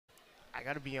I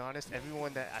gotta be honest,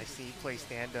 everyone that I see play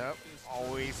stand-up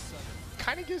always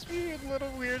kind of gives me a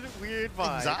little weird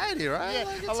vibe. Anxiety, right? Yeah,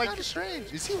 Like, it's kind of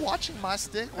strange. Is he watching my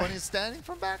stick when he's standing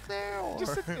from back there? Or?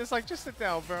 It's like, just sit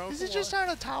down, bro. Is he just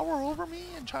trying to tower over me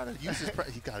and try to use his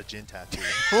he got a gin tattoo.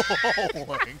 Oh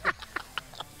my God.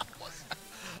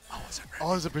 I wasn't ready.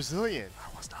 Oh, he's a Brazilian.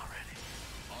 I was not ready.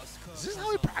 Is this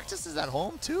how he practices at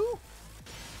home, too?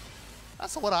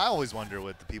 That's what I always wonder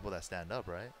with the people that stand up,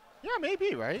 right? Yeah,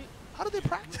 maybe, right? How do they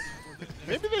practice?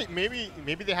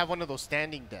 maybe they have one of those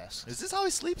standing desks. Is this how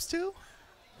he sleeps too?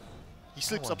 He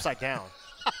sleeps upside down,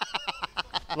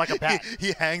 like a bat.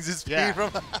 He hangs his feet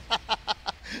from.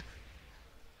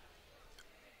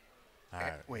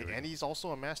 Wait, and he's also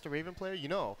a Master Raven player? You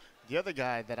know, the other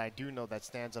guy that I do know that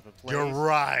stands up and plays. You're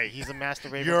right. He's a Master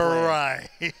Raven You're player. right.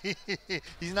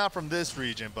 He's not from this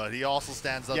region, but he also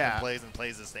stands up and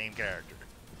plays the same character.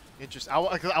 Interesting.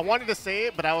 I wanted to say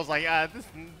it, but I was like,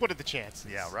 what are the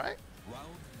chances? Yeah, right? Round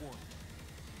one.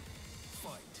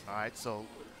 Fight. All right, so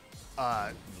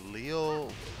Leo.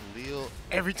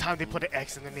 every time they put an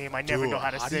X in the name, I never know how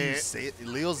to say it. Say it?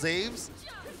 Leoxaves?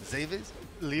 Zaves?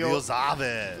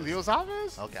 Leoxaves.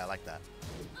 Leoxaves? Okay, I like that.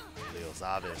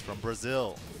 Leoxaves from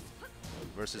Brazil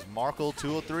versus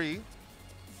Marckozo3.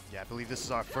 Yeah, I believe this is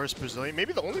our first Brazilian,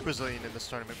 maybe the only Brazilian in this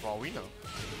tournament for all we know.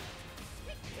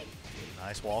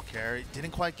 Nice wall carry.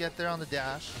 Didn't quite get there on the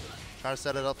dash. Try to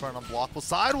set it up for an unblockable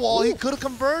sidewall. He could have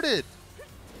converted.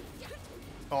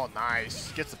 Oh,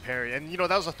 nice. Gets the parry. And, you know,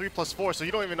 that was a 3+4, so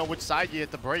you don't even know which side you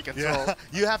hit to break until... Yeah,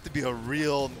 you have to be a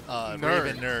real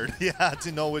Raven nerd. Yeah,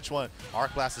 to know which one.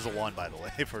 Arc Blast is a 1, by the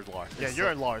way, for Lars. Yeah, you're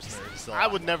a Lars nerd. So I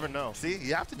would never know. See,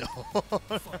 you have to know.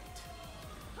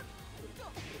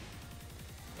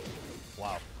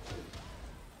 Wow.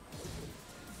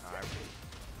 All right.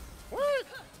 What?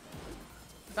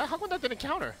 How come that didn't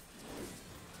counter?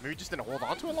 Maybe just didn't hold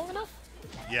on to it long enough?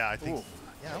 Yeah, I think. Ooh.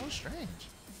 Yeah, that was strange.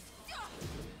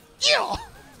 Yeah.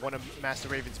 One of Master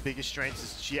Raven's biggest strengths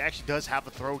is she actually does have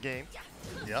a throw game.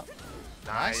 Yep.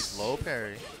 Nice. Low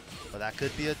parry. But that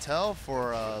could be a tell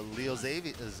for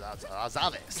Leoxaves.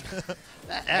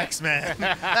 That X, man.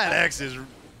 That X is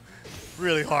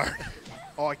really hard.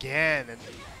 Oh, again. And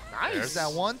nice. There's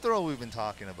that one throw we've been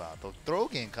talking about. The throw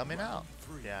game coming out.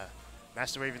 Yeah.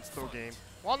 Master Raven's throw game.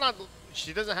 While not,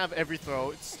 she doesn't have every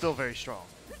throw, it's still very strong.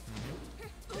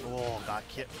 Oh, got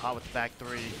caught with the back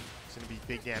three. It's going to be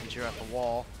big damage here at the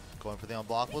wall. Going for the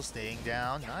unblockable, staying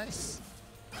down. Nice.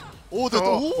 Oh, the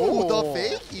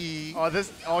fakie.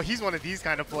 Oh, he's one of these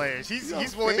kind of players. He's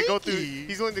willing to go through.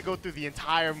 He's willing to go through the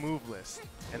entire move list,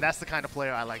 and that's the kind of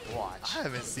player I like to watch. I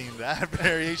haven't seen that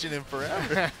variation in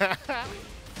forever.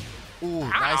 Ooh,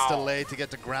 nice delay to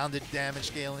get the grounded damage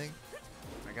scaling.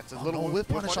 I got a little whip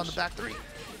punish on the back three.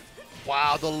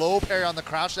 Wow, the low parry on the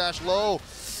crouch dash low.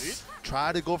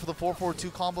 Try to go for the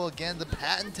 4-4-2 combo again. The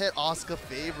patented Oscar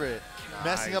favorite. Nice.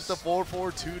 Messing up the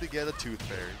 4-4-2 to get a tooth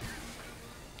fairy.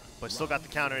 But still got the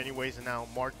counter anyways, and now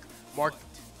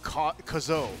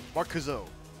Marckozo.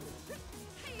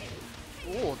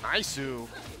 Oh, nice. Oh,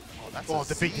 that's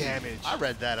the big damage. I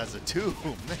read that as a 2,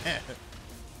 man.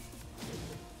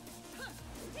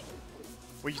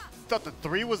 Well, you thought the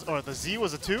 3 was, or the Z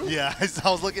was a 2? Yeah, I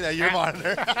was looking at your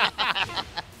monitor.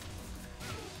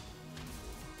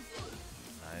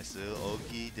 Nice.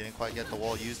 Oki didn't quite get the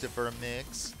wall, used it for a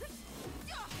mix.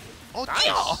 Oh,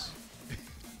 nice.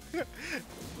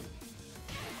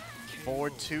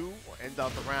 4-2, end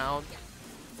out the round.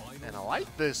 And I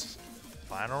like this.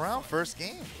 Final round, first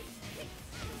game.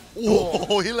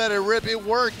 Oh, he let it rip. It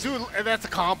worked. Dude, and that's a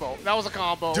combo. That was a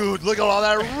combo. Dude, look at all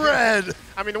that red.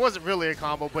 I mean, it wasn't really a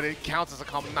combo, but it counts as a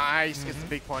combo. Nice. Gets the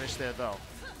big punish there, though.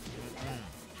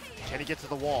 Can he get to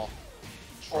the wall?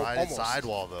 Tried it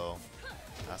sidewall, though.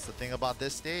 That's the thing about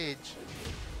this stage.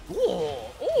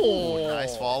 Ooh,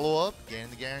 nice follow-up. Getting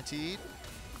the guaranteed.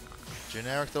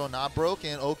 Generic throw not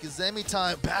broken. Okizemi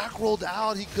time. Back rolled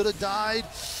out. He could have died.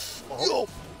 Oh,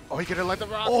 he could have let the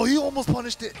rock. Oh, he almost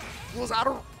punished it. He was out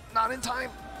of, not in time.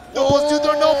 Oh, dude,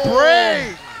 there no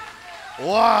break.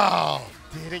 Wow.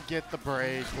 Didn't get the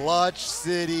break. Clutch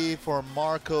City for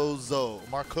Marckozo.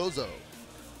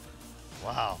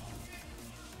 Wow.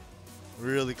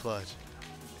 Really clutch.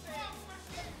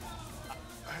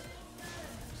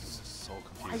 So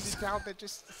confused. Why is he down there?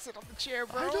 Just sit on the chair,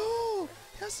 bro. I know.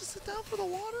 He has to sit down for the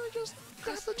water and just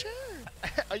grab the chair.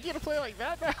 Are you going to play like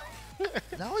that now?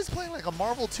 Now he's playing like a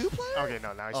Marvel 2 player? Okay,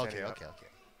 no, now he's standing up. Okay.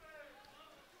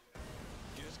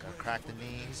 Just gotta crack the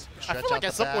knees. I feel like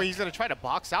at some point he's going to try to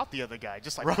box out the other guy,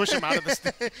 just like push him out of the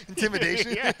stage.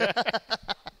 Intimidation? Yeah.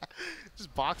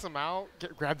 Just box him out,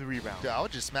 grab the rebound. Dude, I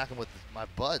would just smack him with my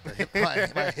butt,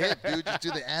 my hip, dude. Just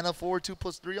do the Anna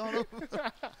 4-2+3 on him.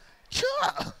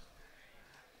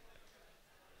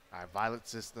 All right, Violet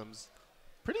Systems.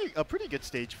 A pretty good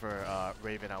stage for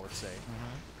Raven, I would say.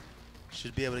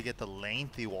 Should be able to get the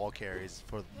lengthy wall carries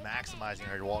for maximizing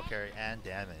her wall carry and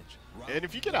damage. And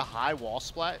if you get a high wall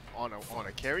splat on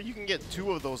a carry, you can get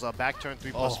 2 of those back turn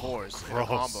 3+4s in a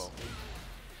combo.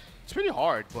 It's pretty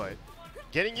hard, but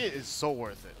getting it is so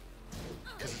worth it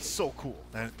because it's so cool.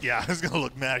 And yeah, it's gonna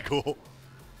look mad cool.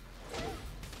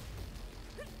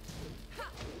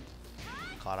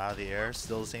 Caught out of the air,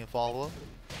 still the same follow-up.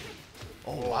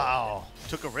 Oh wow!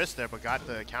 Took a risk there, but got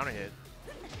the counter hit.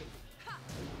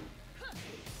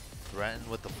 Threatened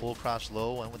with the full crouch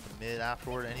low and with the mid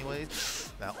afterward anyways.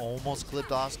 That almost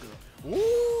clipped Oscar.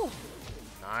 Woo!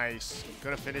 Nice.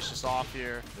 Gonna finish this off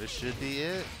here. This should be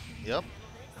it. Yep.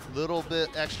 Little bit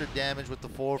extra damage with the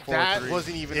 4-4-3. That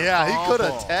wasn't even a Yeah, he combo. could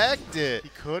have tagged it. He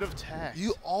could have tagged.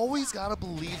 You always gotta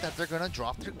believe that they're gonna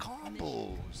drop their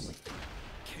combos.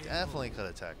 Definitely could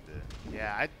have tagged it.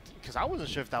 Yeah, because I wasn't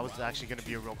sure if that was actually gonna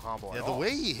be a real combo. Yeah, at the all.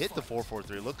 way he hit the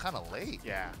 4-4-3 looked kind of late.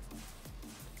 Yeah.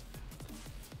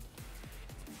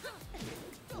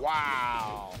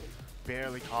 Wow.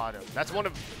 Barely caught him. That's one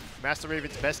of Master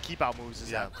Raven's best keep out moves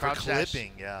is Yeah, that for crouch dash.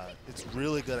 clipping, yeah. It's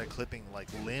really good at clipping like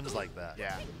limbs like that.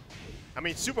 Yeah. I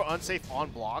mean, super unsafe on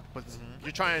block, but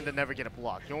you're trying to never get a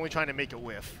block. You're only trying to make it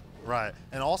whiff. Right.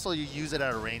 And also you use it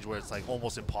at a range where it's like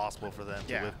almost impossible for them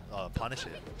to whiff, punish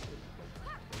it.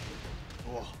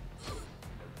 Oh.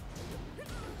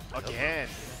 Again.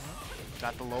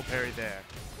 Got the low parry there.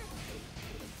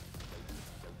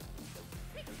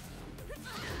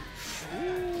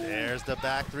 There's the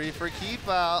back 3 for keep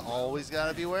out. Always got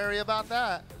to be wary about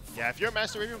that. Yeah, if you're a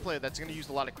Master Raven player that's going to use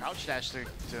a lot of crouch dash to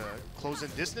close in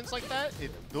distance like that,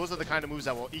 those are the kind of moves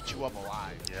that will eat you up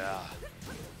alive. Yeah.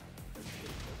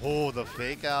 Oh, the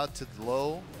fake out to the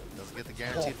low. Doesn't get the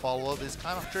guaranteed follow-up. It's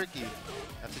kind of tricky.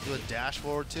 Have to do a dash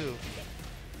forward too.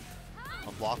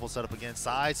 Unblockable setup again.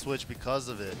 Side switch because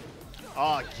of it.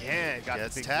 Oh, again. Got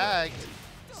Gets the big tagged.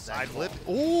 Side flip.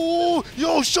 Ooh,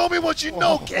 yo, show me what you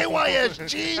know,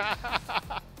 KYSG.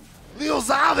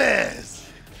 Leoxaves.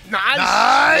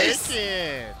 Nice.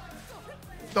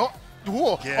 No.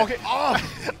 Ooh, Yeah. okay.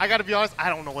 Oh, I gotta be honest. I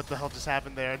don't know what the hell just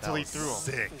happened there until he threw him.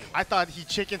 Sick. I thought he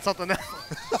chickened something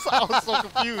else. I was so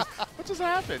confused. What just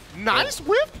happened? Nice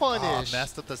whip punish.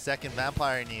 Messed up the second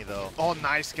vampire knee though. Oh,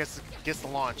 nice. Gets the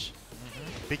launch.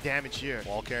 Big damage here.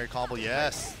 Wall carry combo,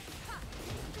 yes.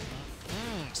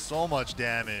 So much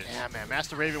damage. Yeah, man.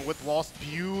 Master Raven with walls.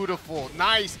 Beautiful.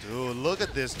 Nice. Dude, look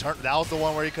at this turn. That was the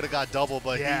one where he could have got double,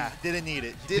 but he didn't need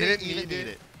it. Didn't even need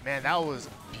it. Man, that was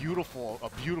beautiful. A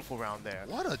beautiful round there.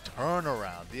 What a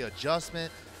turnaround. The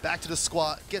adjustment, back to the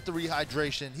squat, get the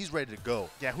rehydration. He's ready to go.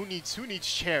 Yeah, who needs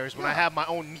chairs when I have my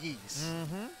own knees?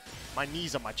 My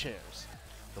knees are my chairs.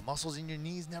 The muscles in your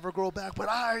knees never grow back, but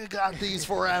I got these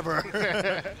forever.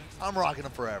 I'm rocking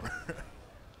them forever.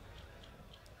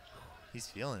 He's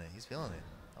feeling it. He's feeling it.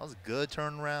 That was a good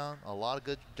turnaround. A lot of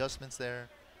good adjustments there.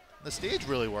 The stage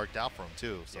really worked out for him,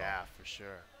 too. So. Yeah, for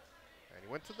sure. And he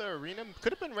went to the arena.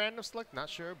 Could have been random select, not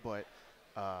sure, but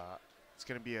it's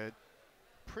going to be a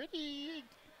pretty...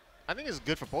 I think it's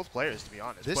good for both players, to be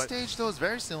honest. This stage, though, is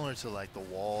very similar to, like, the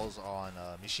walls on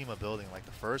Mishima Building, like,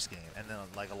 the first game. And then,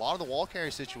 like, a lot of the wall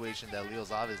carry situation that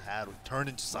Leoxaves had turned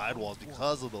into sidewalls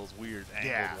because of those weird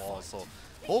angled walls. So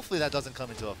hopefully that doesn't come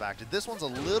into a factor. This one's a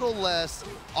little less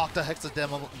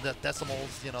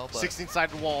octahexadecimals, you know.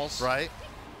 16-sided walls. Right?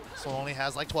 This one only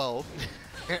has, like, 12.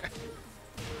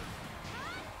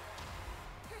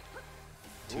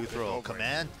 Two throw.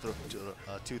 Command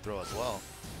two throw as well.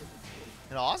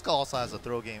 You know, Asuka also has a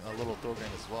throw game, a little throw game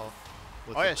as well,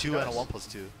 with a 2 and a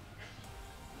 1+2.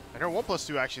 And her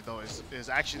 1+2 actually though is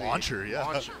actually launcher,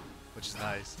 launcher, which is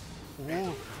nice.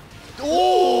 Ooh,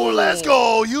 Ooh, let's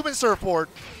go, human surfboard.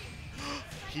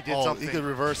 He did something. He could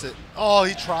reverse it. Oh,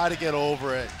 he tried to get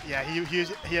over it. Yeah,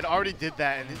 he had already did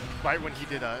that, and right when he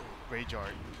did a rage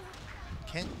art.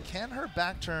 Can her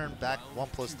back turn back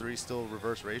 1+3 still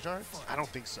reverse rage arts? I don't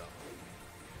think so.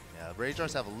 Yeah, rage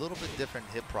arts have a little bit different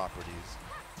hit properties,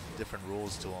 different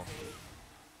rules to them.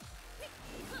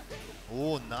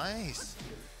 Oh, nice.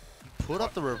 He put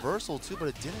up the reversal too, but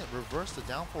it didn't reverse the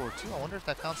down forward too. I wonder if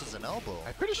that counts as an elbow.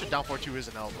 I'm pretty sure down forward 2 is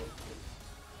an elbow.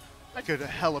 I could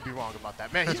hella be wrong about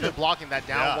that. Man, he's been blocking that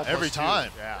down 1+2. Every time.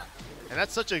 Yeah. And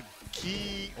that's such a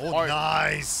key part.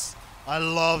 Nice. I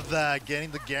love that.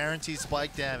 Getting the guaranteed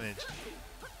spike damage.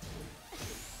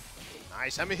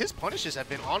 Nice. I mean, his punishes have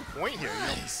been on point here. You know,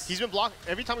 Nice. he's been blocked.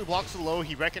 Every time he blocks the low,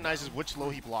 he recognizes which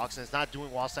low he blocks, and it's not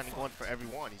doing while standing one for every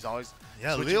one. He's always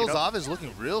Leoxaves is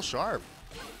looking real sharp.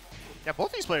 Yeah,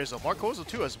 both these players, though.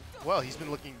 Marckozo3 as well. He's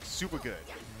been looking super good.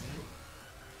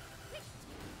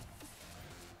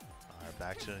 All right,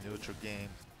 back to the neutral game.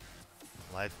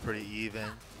 Life pretty even.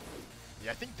 Yeah,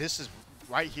 I think this is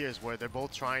right here is where they're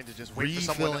both trying to just wait for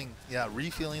someone.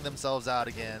 Refilling themselves out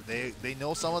again. They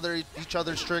know some of each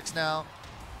other's tricks now.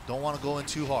 Don't want to go in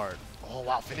too hard. Oh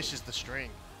wow, finishes the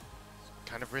string.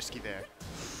 Kind of risky there.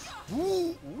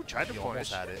 Ooh, Tried to he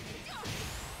punish. almost had it.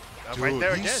 Dude, right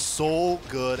there he's again. so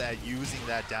good at using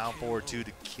that down forward 2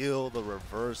 to kill the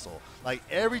reversal. Like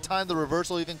every time the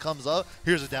reversal even comes up,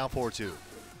 here's a down forward 2.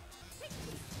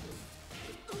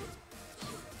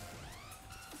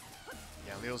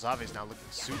 Leoxaves now looking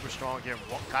super strong here.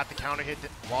 Got the counter hit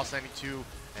while standing 2,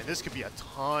 and this could be a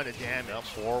ton of damage. Yep,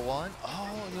 4-1.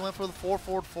 Oh, he went for the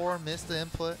 4-4-4, missed the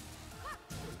input.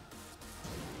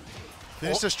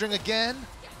 Finished the string again.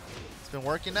 It's been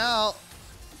working out.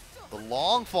 The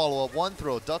long follow-up, 1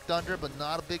 throw, ducked under, but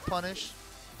not a big punish.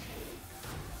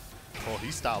 Oh,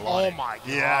 he's style on. Oh my god.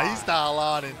 Yeah, he's style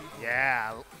on it.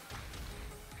 Yeah.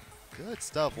 Good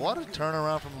stuff. What a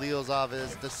turnaround from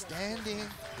Leoxaves. The standing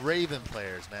Raven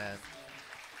players, man.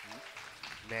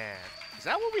 Man, is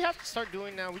that what we have to start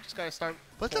doing now? We just gotta start.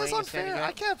 But that's standing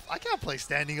unfair. up? I can't play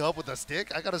standing up with a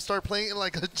stick. I gotta start playing it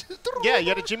like a. Yeah,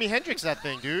 you gotta Jimi Hendrix that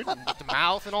thing, dude. With the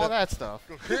mouth and all that stuff.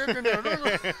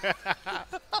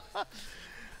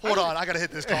 Hold on, I gotta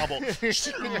hit this combo.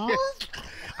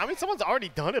 I mean, someone's already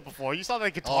done it before. You saw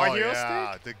that Guitar Hero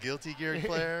stick? The Guilty Gear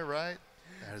player, right?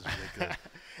 That is ridiculous.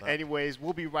 Anyways,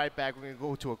 we'll be right back. We're going to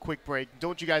go to a quick break.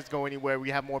 Don't you guys go anywhere. We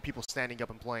have more people standing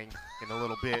up and playing in a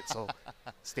little bit, so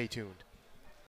stay tuned.